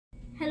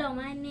Hello,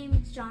 my name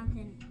is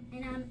Jonathan,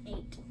 and I'm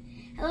 8.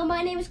 Hello,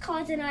 my name is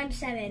Collins, and I'm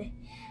 7.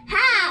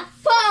 Have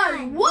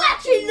fun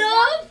watching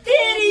the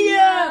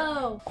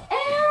video!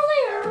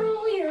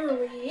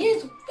 Early,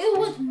 it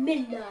was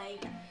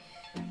midnight.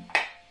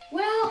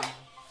 Well,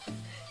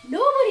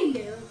 nobody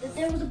knew that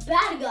there was a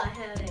bad guy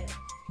hiding.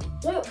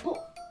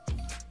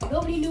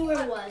 Nobody knew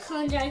where it was.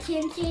 Collins, I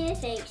can't see his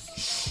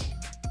face.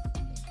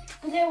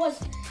 But there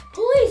was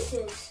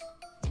police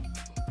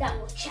that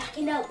were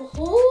checking out the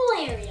whole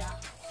area.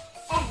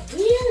 And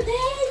here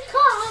they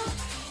come.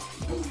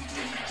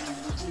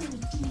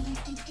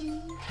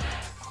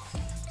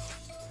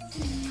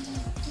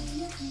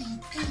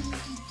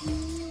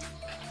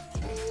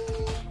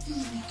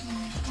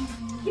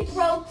 He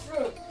broke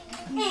through.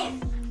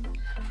 And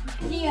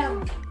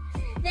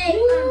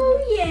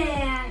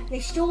they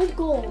stole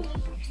gold.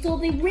 So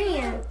they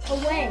ran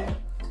away.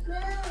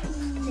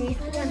 They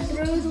went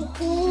through the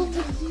whole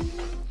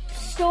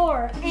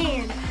store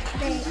and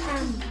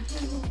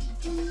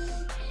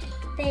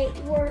they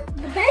were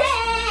the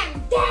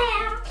best.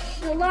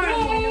 The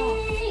alarm went off.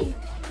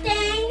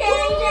 Ding,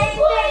 ding, ding,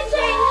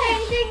 ding,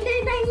 ding,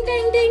 ding, ding,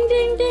 ding, ding,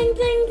 ding,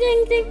 ding,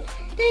 ding, ding,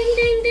 ding,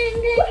 ding, ding,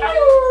 ding,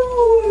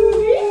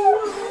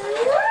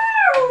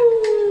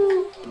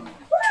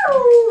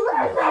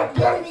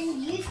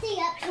 Then you stay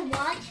up to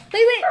watch.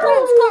 Wait,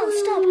 Collins,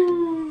 stop.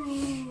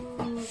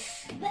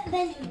 But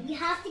then you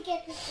have to get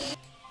this.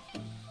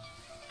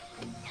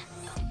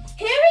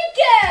 Here we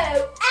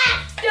go.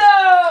 After.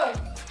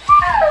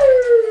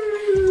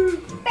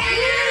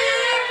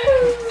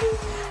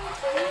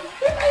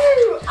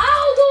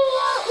 I'll go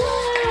up.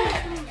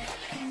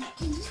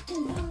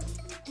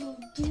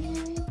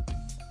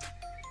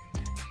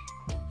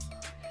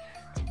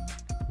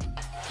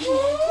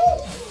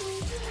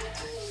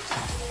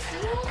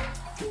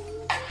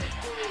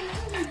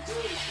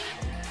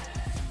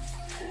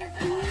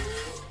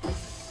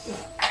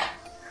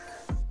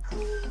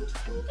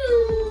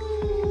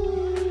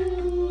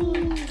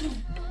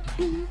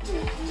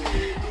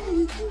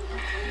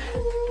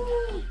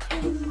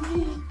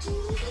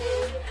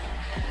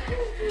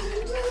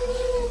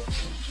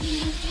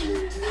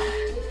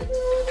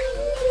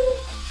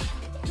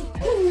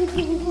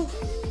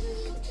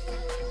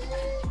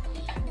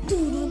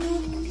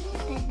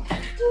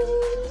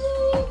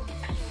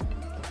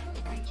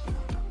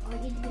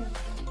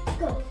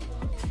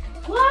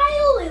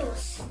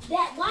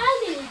 While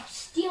they were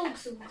stealing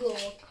some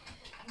gold,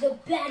 the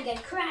bad guy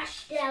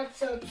crashed down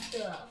some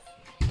stuff.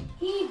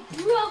 He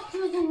broke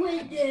through the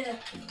window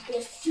with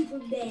a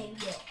Superman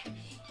gun.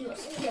 He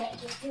was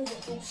breaking through the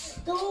whole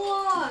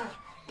store.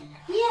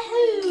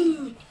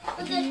 Yahoo!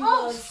 But then he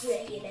was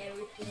breaking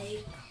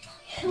everything.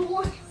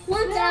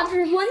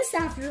 Once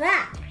after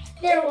that,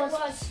 There was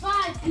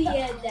 5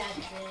 p.m. that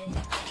day.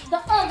 the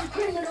other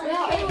criminals.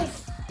 It was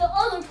The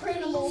other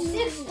criminals.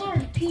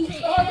 6:30 p.m.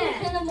 The other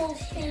criminals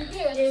came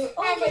here. They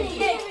were And they opening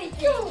hit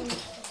everything.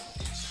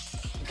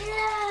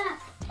 Yeah,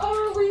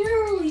 early.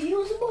 It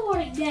was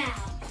morning now.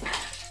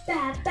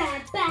 Bad.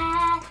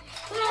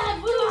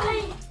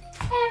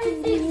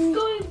 Everything's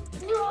going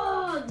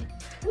wrong.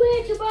 Way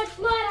too much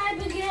light,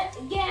 I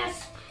guess.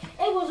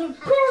 It was a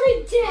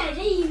burning dead.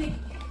 They even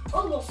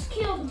almost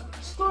killed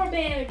the store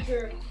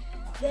manager.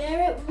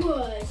 There it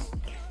was.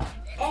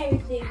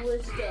 Everything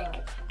was done.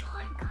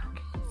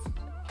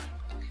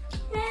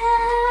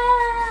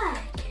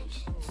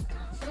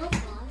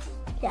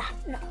 Yeah,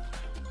 no.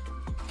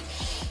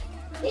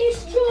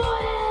 Destroy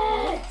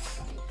it!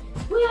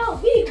 Well,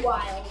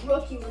 meanwhile,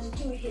 Rookie was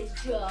doing his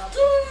job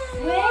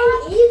way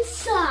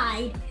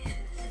inside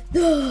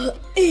the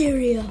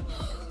area.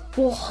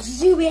 We'll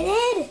zoom it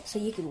in so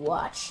you can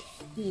watch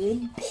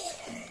even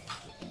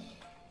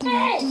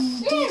better.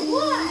 Hey,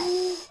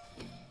 what?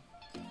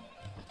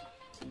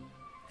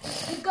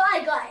 The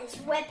guy got his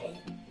weapon,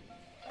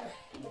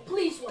 the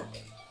police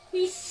weapon.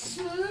 He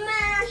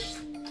smashed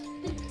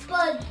the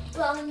Bud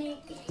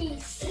Bunny. He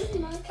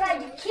tried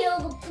to kill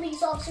the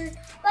police officer,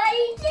 but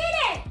he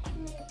didn't.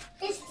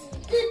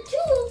 The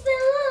tool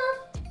fell off,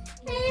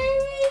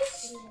 and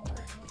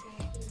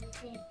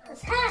he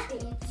was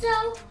happy. So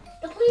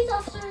the police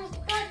officer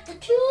got the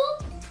tool,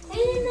 and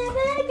the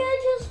bad guy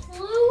just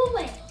flew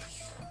away.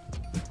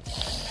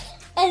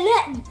 And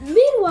then,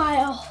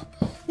 meanwhile,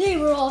 they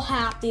were all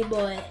happy,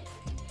 but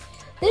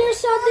there's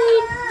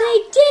something they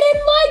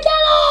didn't like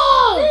at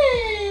all.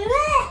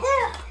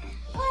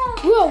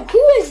 Whoa,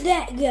 who is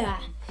that guy?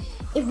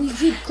 If we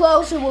get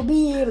closer, we'll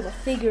be able to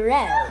figure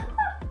out.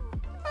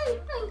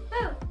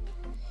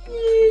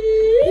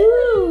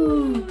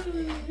 Ooh,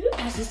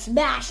 as he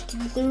smashed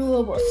through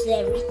almost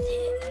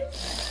everything.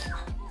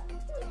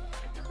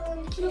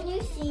 Can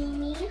you see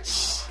me?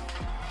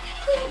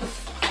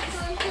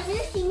 Can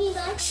you see me,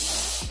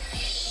 guys?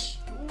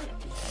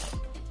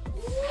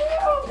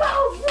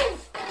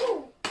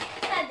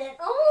 And then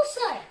all of a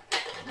sudden,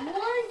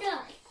 one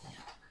guy,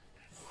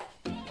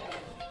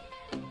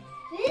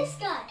 this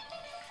guy,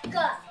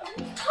 got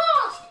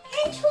tossed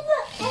into the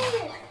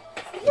air.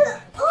 The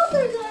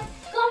other guy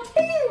got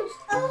bounced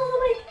all the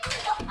way to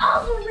the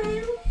other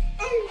man,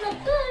 and the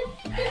gun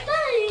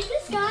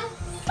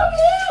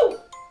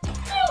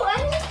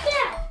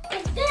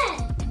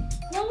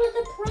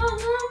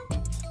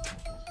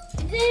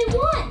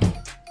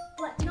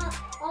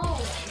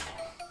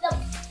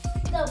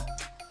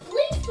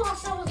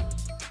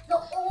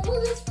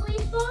hold this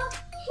police ball,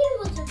 he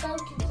was about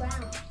to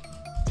drown.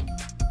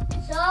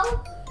 So,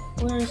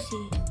 Where is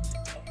he?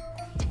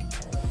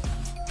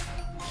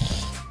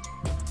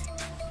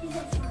 he's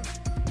in front.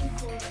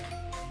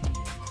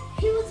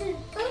 He was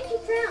about to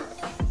drown.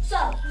 So,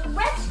 the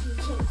rescue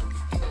team.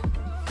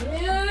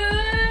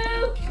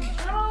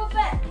 Go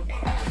back.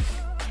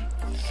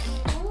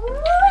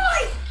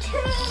 Right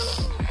to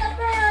the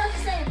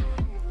person.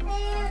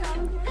 And on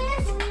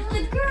this,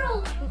 the girl.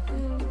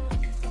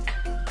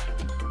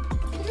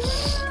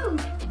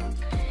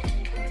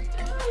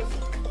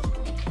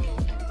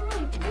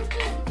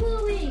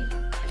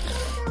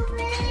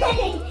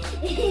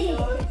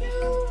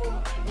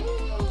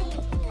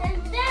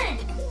 And then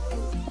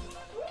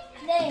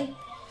they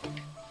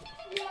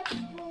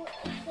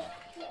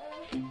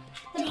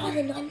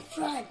Running on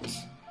front.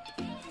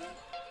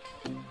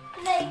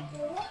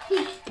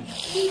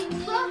 he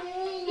got on.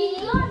 He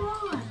got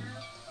on.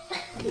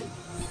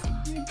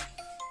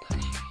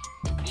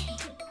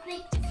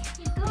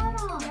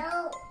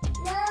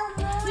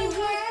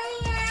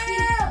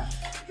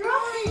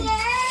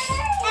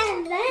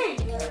 And then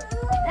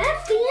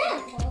that's the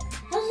end.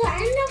 That's the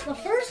end of the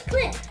first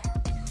clip.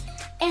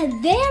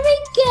 And there we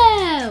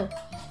go.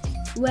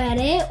 When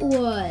it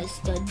was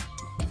the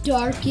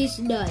darkest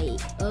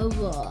night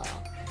of all.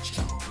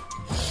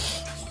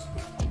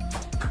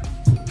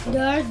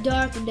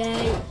 Dark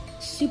night.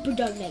 Super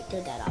dark night.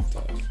 Turn that off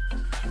there.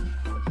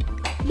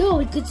 No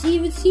one could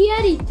even see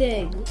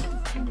anything.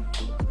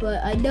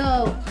 But I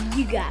know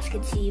you guys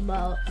can see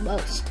most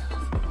stuff.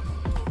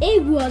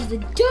 It was the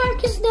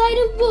darkest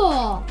night of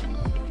all.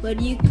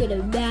 But you could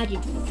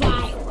imagine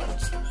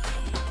fireworks.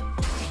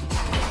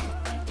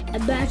 A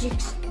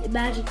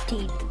magic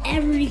team,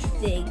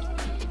 everything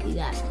you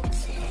guys can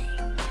say.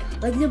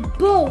 Like the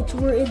boats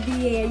were in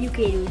the air, you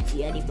can't even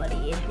see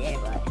anybody in there,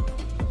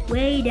 but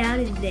way down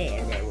in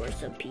there were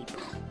some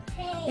people.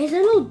 It's a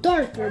little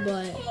darker,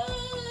 but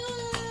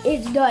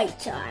it's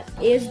nighttime.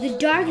 It's the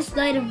darkest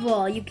night of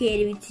all. You can't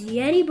even see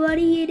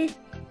anybody in it,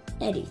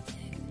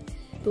 anything.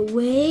 But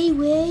way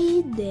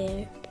in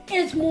there,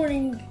 It's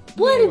morning.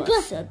 there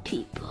was some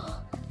people.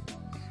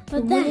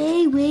 But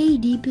then, Way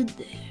deep in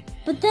there.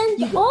 but then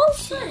You all can of a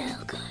sudden,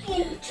 tell,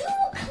 guys. at 2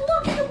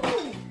 o'clock in the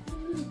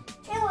morning,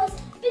 it was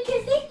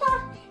because they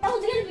thought it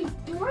was gonna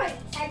be bright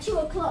at 2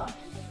 o'clock.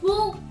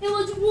 Well, it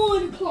was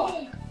 1 o'clock.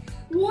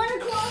 1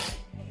 o'clock,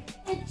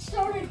 it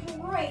started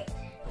bright.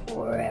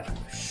 Wherever.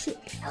 Shit.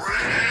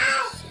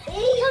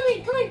 Come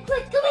in, quick,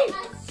 come in.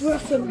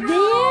 But from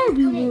there,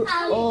 we were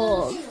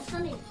all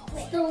Come in,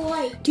 quick. The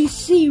light. to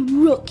see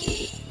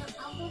Rookie.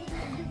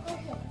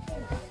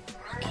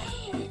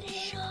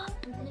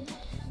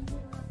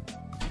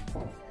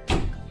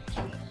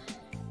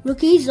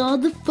 Rookie's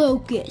on the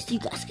focus. You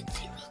guys can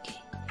see Rookie.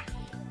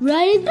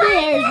 Right in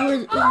there is where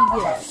he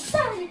goes.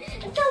 Son,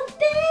 it's a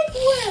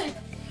big one.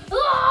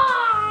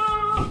 Ah!